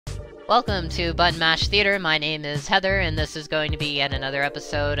Welcome to Buttonmashtheater. My name is Heather, and this is going to be yet another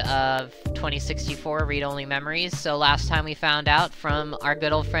episode of 2064 Read-Only Memories. So last time we found out from our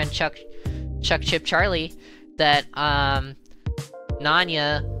good old friend Chuck Chip Charlie that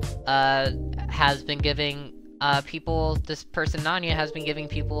Nanya has been giving this person Nanya has been giving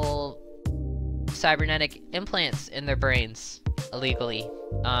people cybernetic implants in their brains illegally.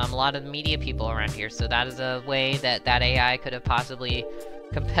 A lot of the media people around here, so that is a way that AI could have possibly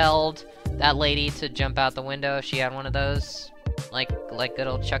compelled that lady to jump out the window if she had one of those, like good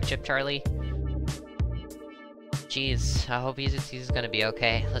old Chuck Chip Charlie. Jeez, I hope he's gonna be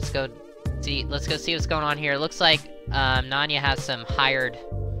okay. Let's go see what's going on here. Looks like Nanya has some hired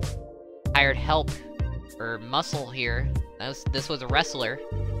help or muscle here. This was a wrestler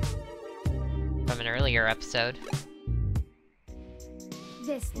from an earlier episode.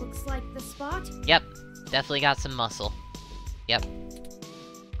 This looks like the spot. Yep, definitely got some muscle. Yep.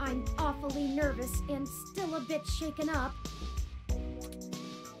 I'm awfully nervous and still a bit shaken up.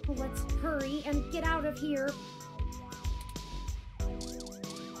 Let's hurry and get out of here.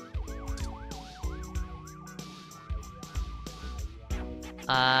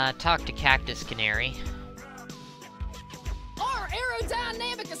 Talk to Cactus Canary. Our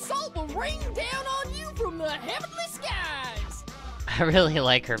aerodynamic assault will rain down on you from the heavenly skies! I really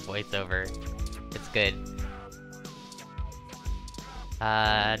like her voiceover. It's good.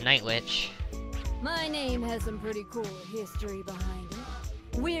 Night Witch. My name has some pretty cool history behind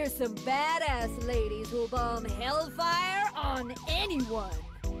it. We're some badass ladies who'll bomb hellfire on anyone.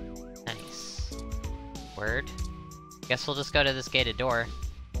 Nice. Word. Guess we'll just go to this gated door.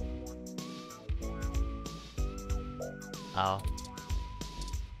 Oh.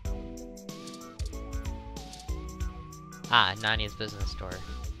 Ah, Nanya's business store.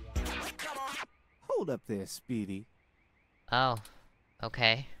 Hold up there, Speedy. Oh.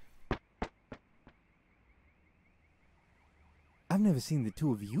 Okay. I've never seen the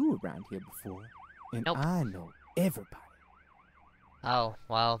two of you around here before, and Nope. I know everybody. Oh,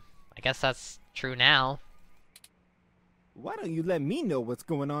 well, I guess that's true now. Why don't you let me know what's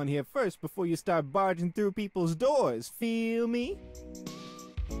going on here first before you start barging through people's doors, feel me?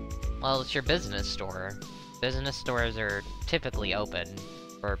 Well, it's your business store. Business stores are typically open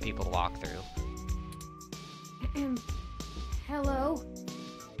for people to walk through. Hello?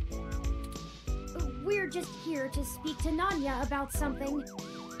 We're just here to speak to Nanya about something.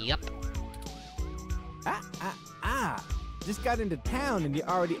 Yep. Just got into town and you're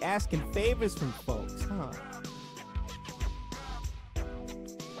already asking favors from folks, huh?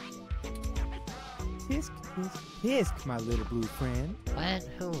 Hisk, hisk, hisk, my little blue friend. What?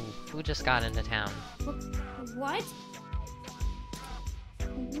 Who just got into town? What?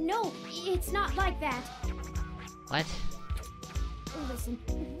 No, it's not like that. What? Listen,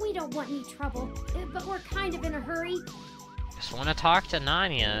 we don't want any trouble, but we're kind of in a hurry. Just want to talk to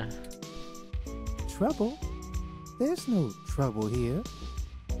Nanya. Trouble? There's no trouble here.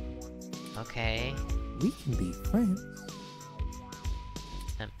 Okay. We can be friends.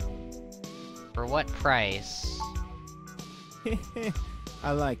 For what price?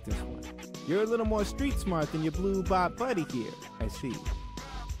 I like this one. You're a little more street smart than your blue bot buddy here, I see.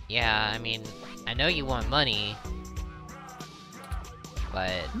 Yeah, I mean, I know you want money,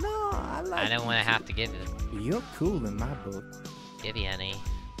 but No, I don't want to have to give You're cool in my book. you any.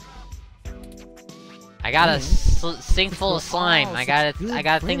 I got a sink full of slime. I gotta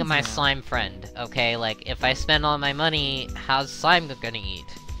think of my slime friend. Okay, like if I spend all my money, how's slime gonna eat?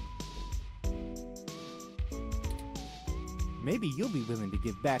 Maybe you'll be willing to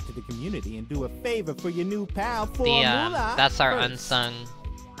give back to the community and do a favor for your new pal for moolah. That's our first. unsung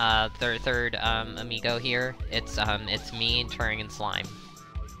third amigo here. It's me, Turing, and Slime.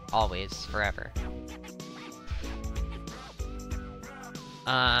 Always, forever.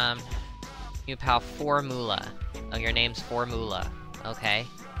 New pal Formula. Oh, your name's Formula. Okay.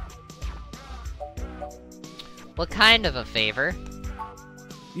 What kind of a favor?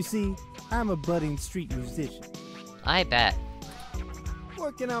 You see, I'm a budding street musician, I bet.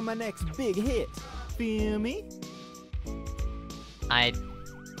 working on my next big hit. Feel me? I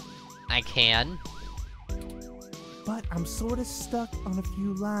can. But I'm sort of stuck on a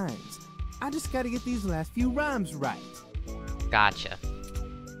few lines. I just gotta get these last few rhymes right. Gotcha.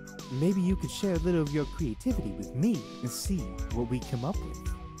 Maybe you could share a little of your creativity with me and see what we come up with.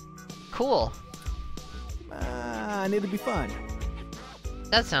 Cool. And it'll be fun.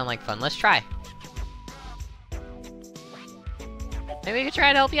 That sounds like fun. Let's try. Maybe we could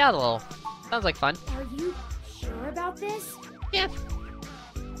try to help you out a little. Sounds like fun. Are you sure about this? Yeah.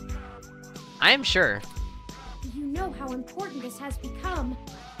 I am sure. You know how important this has become.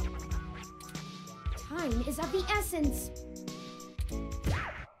 time is of the essence.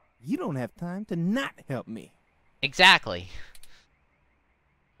 You don't have time to not help me. Exactly.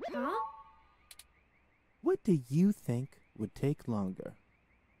 Huh? What do you think would take longer?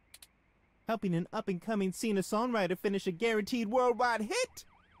 Helping an up-and-coming singer-songwriter finish a guaranteed worldwide hit?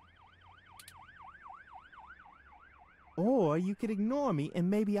 Or you could ignore me and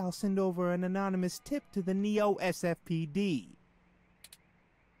maybe I'll send over an anonymous tip to the Neo-SFPD.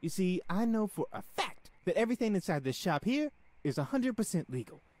 You see, I know for a fact that everything inside this shop here is 100%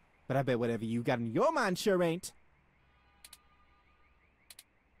 legal. But I bet whatever you got in your mind sure ain't.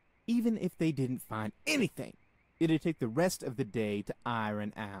 Even if they didn't find anything, it'd take the rest of the day to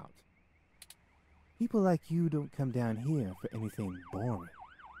iron out. People like you don't come down here for anything boring.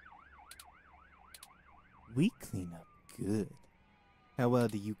 We clean up good. How well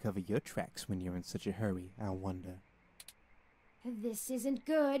do you cover your tracks when you're in such a hurry, I wonder? This isn't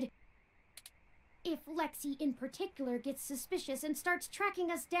good. If Lexi in particular gets suspicious and starts tracking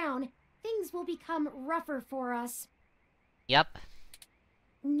us down, things will become rougher for us. Yep.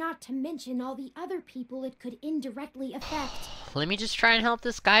 Not to mention all the other people it could indirectly affect. Let me just try and help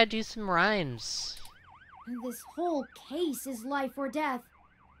this guy do some rhymes. This whole case is life or death.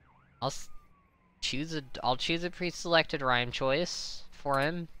 I'll choose a pre-selected rhyme choice for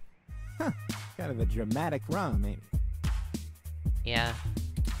him. Huh, kind of a dramatic rhyme, ain't it? Yeah.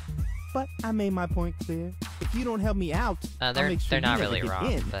 But I made my point clear. If you don't help me out, I'll make sure they're not you never really get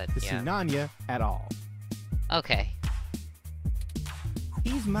wrong, in but to yeah. see Nanya at all. Okay.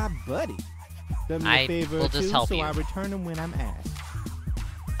 He's my buddy. Done me I a favor will or just two, help so you. I return him when I'm asked.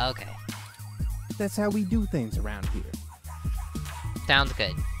 Okay. That's how we do things around here. Sounds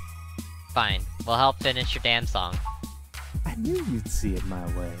good. Fine. We'll help finish your damn song. I knew you'd see it my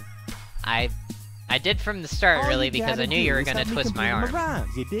way. I did from the start, All really, you because gotta I knew do you were is gonna help me twist my complete arm.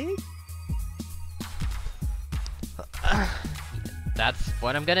 rhymes, you dig? That's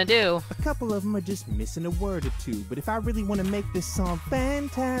what I'm gonna do. A couple of them are just missing a word or two, but if I really want to make this song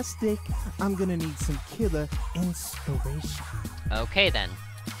fantastic, I'm gonna need some killer inspiration. Okay then.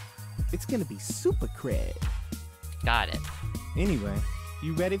 It's gonna be super cred. Got it. Anyway,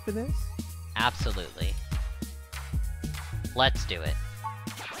 you ready for this? Absolutely. Let's do it.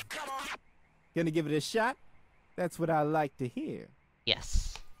 Gonna give it a shot? That's what I like to hear.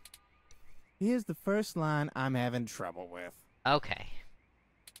 Yes. Here's the first line I'm having trouble with. Okay.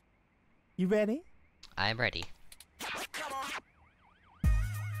 You ready? I'm ready.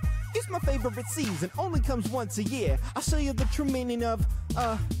 It's my favorite season, only comes once a year. I'll show you the true meaning of,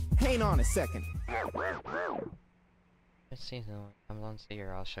 hang on a second. This season comes once a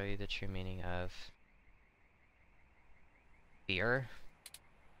year. I'll show you the true meaning of fear.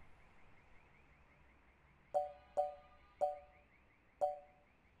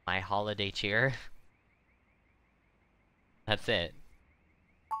 My holiday cheer. That's it.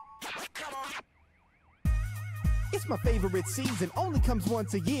 It's my favorite season, only comes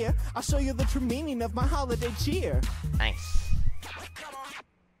once a year. I'll show you the true meaning of my holiday cheer. Nice.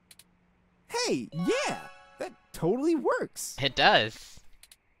 Hey, yeah, that totally works. It does.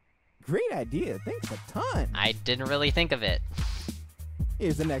 Great idea, thanks a ton. I didn't really think of it.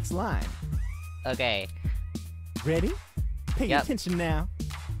 Here's the next line. Okay. Ready? Pay Yep. attention now.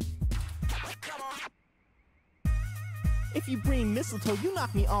 If you bring mistletoe, you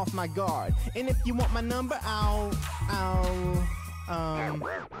knock me off my guard. And if you want my number,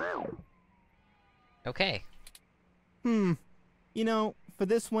 Okay. You know, for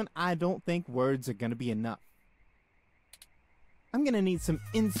this one, I don't think words are gonna be enough. I'm gonna need some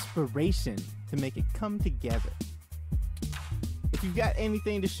inspiration to make it come together. If you've got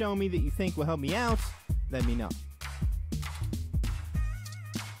anything to show me that you think will help me out, let me know.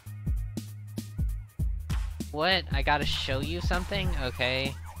 What? I gotta show you something?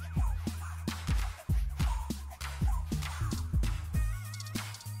 Okay.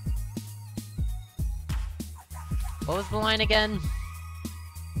 What was the line again?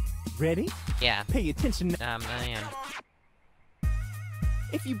 Ready? Yeah. Pay attention now. I am.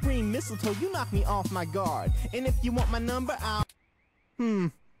 If you bring mistletoe, you knock me off my guard. And if you want my number, If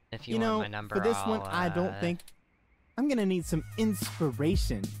you, You want know, my number, for this I'll, one, I don't think... I'm gonna need some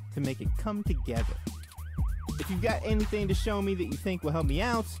inspiration to make it come together. If you've got anything to show me that you think will help me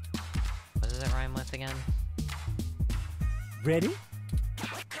out... What does it rhyme with again? Ready?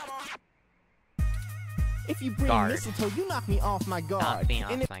 If you bring Guard. mistletoe, you knock me off my guard. Knock me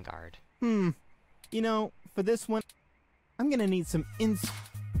And off my guard. You know, for this one, I'm gonna need some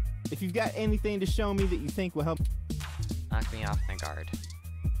If you've got anything to show me that you think will help... Knock me off my guard.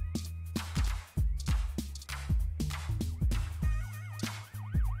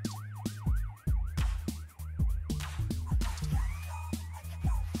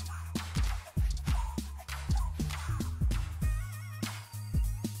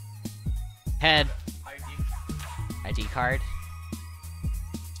 Head. ID card.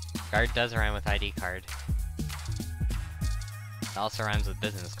 Card does rhyme with ID card. It also rhymes with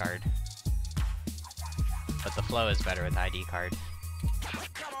business card. But the flow is better with ID card.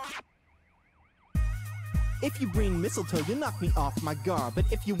 If you bring mistletoe, you knock me off my guard. But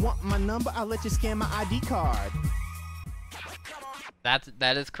if you want my number, I'll let you scan my ID card.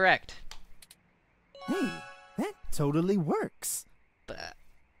 That is correct. Hey, that totally works. But,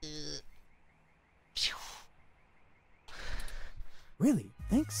 Really,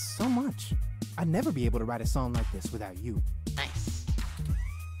 thanks so much. I'd never be able to write a song like this without you. nice.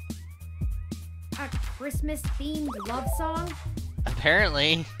 A Christmas-themed love song?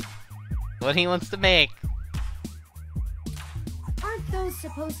 Apparently. What he wants to make. Aren't those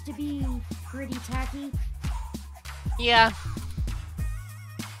supposed to be pretty tacky? Yeah.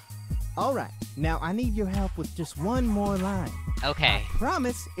 Alright, now I need your help with just one more line. Okay.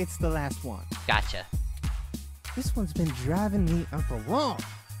 Promise it's the last one. Gotcha. This one's been driving me up a wall.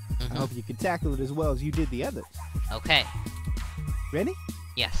 I Mhm. hope you can tackle it as well as you did the others. Okay. Ready?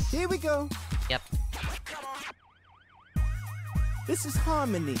 Yes. Here we go. Yep. This is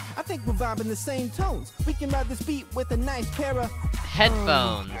harmony. I think we're vibing the same tones. We can ride this beat with a nice pair of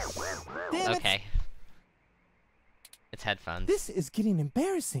Headphones. damn it. Okay. It's headphones. This is getting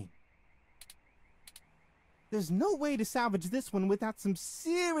embarrassing. There's no way to salvage this one without some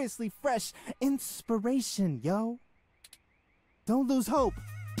seriously fresh inspiration, yo. Don't lose hope.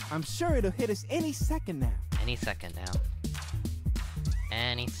 I'm sure it'll hit us any second now. Any second now.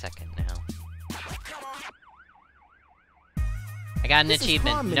 Any second now. I got an This is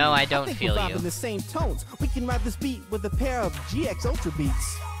achievement. harmony. No, I don't think feel we're you. vibing the same tones. We can ride this beat with a pair of GX Ultra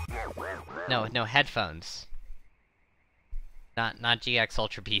Beats. No, headphones. Not GX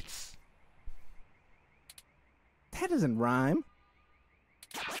Ultra Beats. That doesn't rhyme.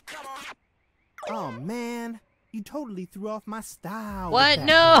 Oh man, you totally threw off my style. with What? that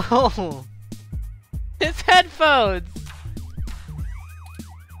No! It's headphones!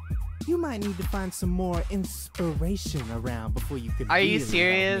 You might need to find some more inspiration around before you can. Are you really help me.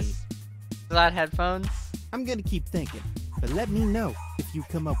 serious? Without headphones? I'm gonna keep thinking, but let me know if you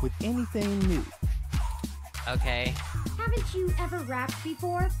come up with anything new. Okay. Haven't you ever rapped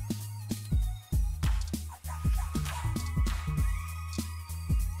before?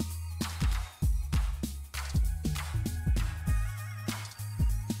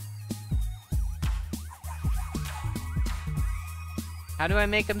 How do I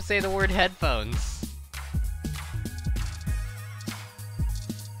make him say the word headphones?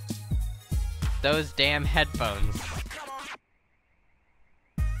 Those damn headphones.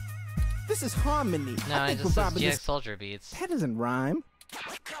 This is harmony. No, I it think just we're says vibing GX this. Soldier Beats. That doesn't rhyme.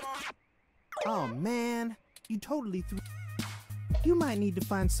 Oh man, you totally threw. You might need to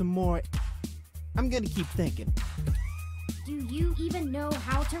find some more. I'm gonna keep thinking. Do you even know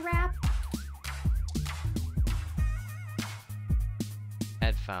how to rap?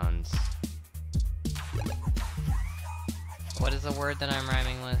 Headphones. What is the word that I'm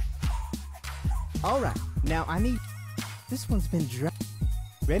rhyming with? Alright, now I need. This one's been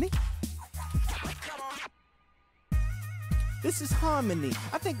Ready? This is harmony.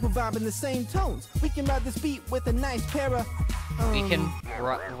 I think we're vibing the same tones. We can ride this beat with a nice pair of. We can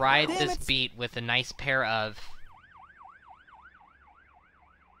ride damn this it. beat with a nice pair of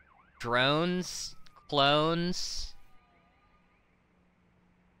drones, clones.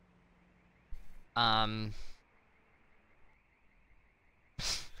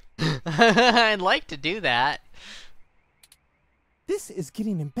 I'd like to do that. This is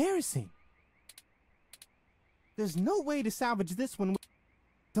getting embarrassing. There's no way to salvage this one.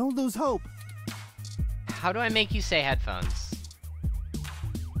 Don't lose hope. How do I make you say headphones?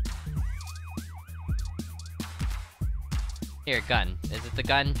 Here, gun. Is it the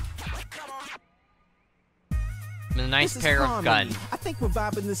gun? A nice This is pair of harmony. gun. I think we're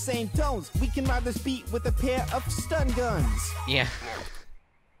vibing the same tones. We can ride this beat with a pair of stun guns. Yeah.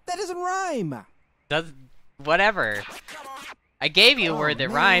 That doesn't rhyme. Does whatever. I gave you a word that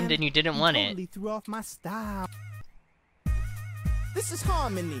man, rhymed and you didn't want totally it. threw off my style. This is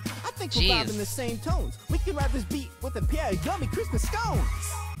harmony. I think we're Jeez. vibing the same tones. We can ride this beat with a pair of yummy Christmas scones.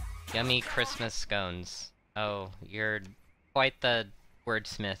 Yummy Christmas scones. Oh, you're quite the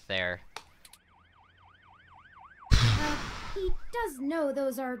wordsmith there. He does know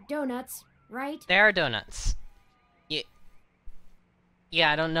those are donuts, right? They are donuts. Yeah,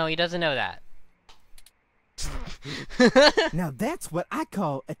 I don't know. He doesn't know that. Now that's what I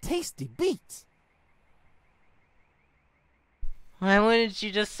call a tasty beat. Why wouldn't you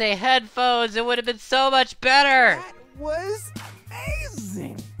just say headphones? It would have been so much better. That was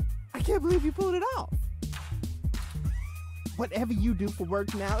amazing. I can't believe you pulled it off. Whatever you do for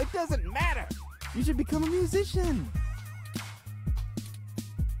work now, it doesn't matter. You should become a musician.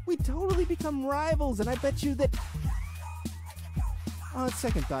 We totally become rivals, and I bet you that... On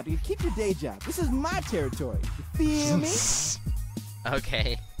second thought, you keep your day job. This is my territory. You feel me?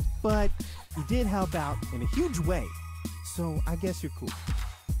 Okay. But you did help out in a huge way, so I guess you're cool.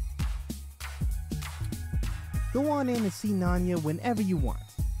 Go on in and see Nanya whenever you want.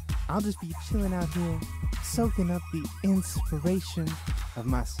 I'll just be chilling out here, soaking up the inspiration of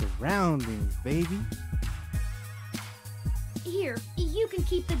my surroundings, baby. Here, you can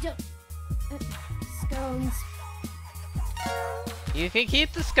keep the scones. You can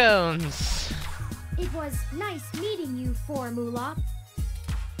keep the scones. It was nice meeting you, Formula.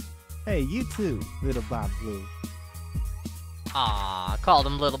 Hey, you too, Little Bob Blue. Aw, called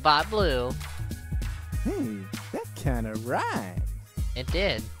him Little Bot Blue. Hey, that kinda rhymes. It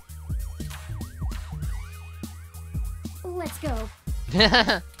did. Let's go.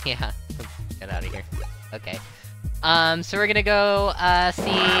 Yeah, let's get out of here. Okay. So we're gonna go see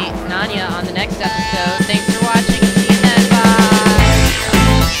Nanya on the next episode. Thanks